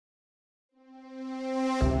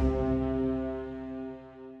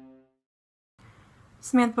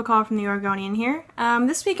Samantha McCall from the Oregonian here.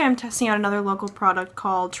 This week I'm testing out another local product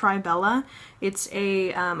called Tribella. It's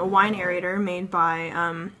a wine aerator made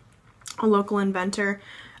by a local inventor.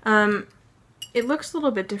 It looks a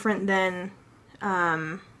little bit different than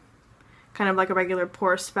kind of like a regular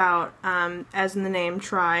pour spout, as in the name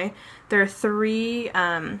Tri. There are three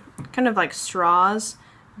kind of like straws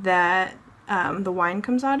that the wine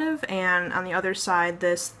comes out of, and on the other side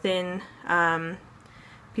this thin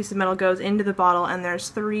piece of metal goes into the bottle, and there's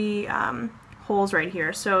three holes right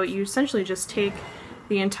here. So you essentially just take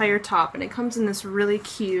the entire top, and it comes in this really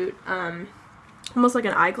cute, almost like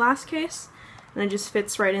an eyeglass case, and it just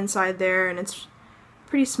fits right inside there, and it's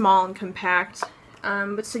pretty small and compact.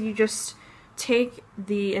 But so you just take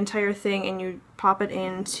the entire thing and you pop it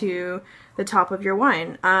into the top of your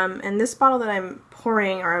wine. And this bottle that I'm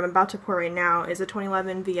pouring, or I'm about to pour right now, is a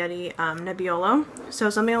 2011 Vietti Nebbiolo. So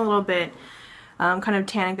something a little bit kind of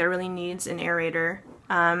tannic that really needs an aerator.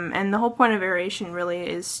 And the whole point of aeration really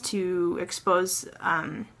is to expose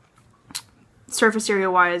surface area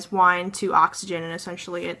wise wine to oxygen, and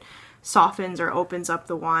essentially it softens or opens up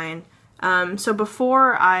the wine. So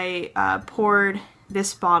before I poured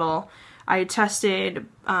this bottle, I tested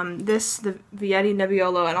the Vietti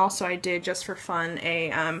Nebbiolo, and also I did, just for fun,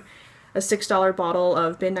 a $6 bottle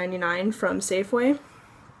of Bin 99 from Safeway.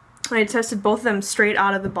 I tested both of them straight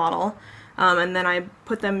out of the bottle, and then I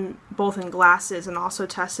put them both in glasses and also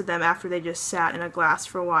tested them after they just sat in a glass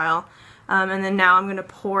for a while. And then now I'm going to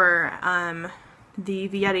pour the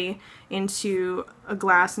Vietti into a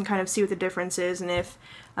glass and kind of see what the difference is, and if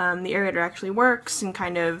the aerator actually works, and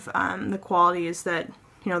kind of the qualities that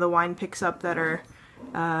the wine picks up that are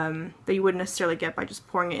that you wouldn't necessarily get by just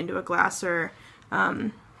pouring it into a glass or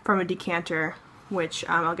from a decanter, which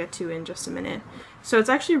I'll get to in just a minute. So it's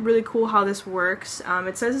actually really cool how this works.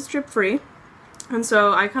 It says it's drip free, and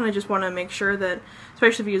so I kind of just want to make sure that,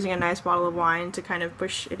 especially if you're using a nice bottle of wine, to kind of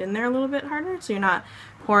push it in there a little bit harder so you're not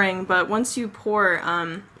pouring. But once you pour,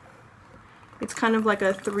 it's kind of like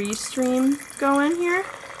a 3-stream going here.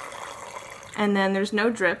 And then there's no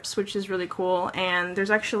drips, which is really cool, and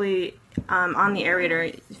there's actually, on the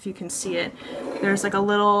aerator, if you can see it, there's like a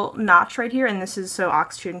little notch right here, and this is so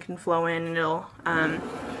oxygen can flow in, and it'll,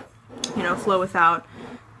 flow without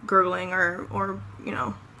gurgling or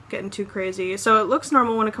getting too crazy. So it looks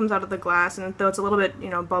normal when it comes out of the glass, and though it's a little bit,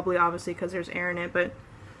 bubbly, obviously, because there's air in it, but,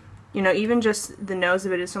 even just the nose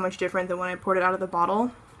of it is so much different than when I poured it out of the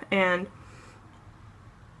bottle. And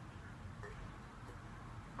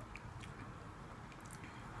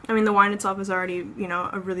I mean, the wine itself is already,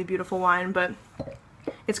 a really beautiful wine, but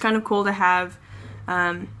it's kind of cool to have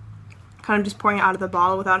kind of just pouring it out of the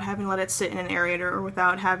bottle without having to let it sit in an aerator, or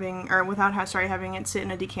without having it sit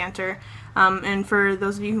in a decanter. And for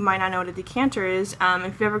those of you who might not know what a decanter is,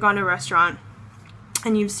 if you've ever gone to a restaurant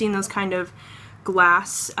and you've seen those kind of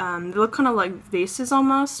glass, they look kind of like vases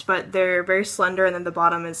almost, but they're very slender, and then the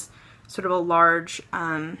bottom is sort of a large,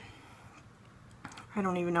 I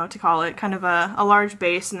don't even know what to call it, kind of a large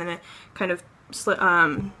base, and then it kind of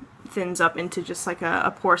thins up into just like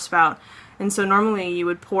a pour spout. And so normally you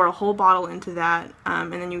would pour a whole bottle into that,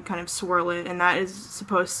 and then you would kind of swirl it, and that is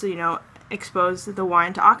supposed to, expose the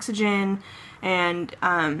wine to oxygen and,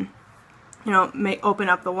 open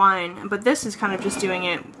up the wine. But this is kind of just doing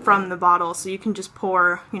it from the bottle, so you can just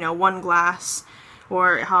pour, one glass,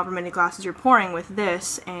 or however many glasses you're pouring with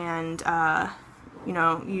this, and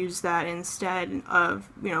use that instead of,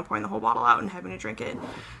 pouring the whole bottle out and having to drink it.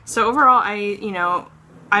 So overall, I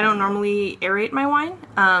don't normally aerate my wine,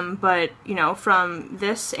 but, from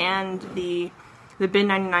this and the Bin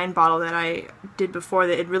 99 bottle that I did before,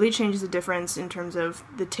 that it really changes the difference in terms of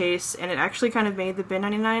the taste, and it actually kind of made the Bin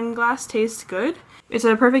 99 glass taste good. It's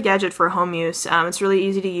a perfect gadget for home use. It's really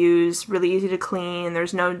easy to use, really easy to clean.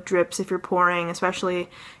 There's no drips if you're pouring, especially,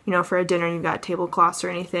 for a dinner and you've got tablecloths or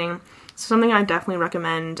anything. So something I definitely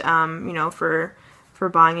recommend, for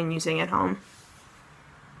buying and using at home.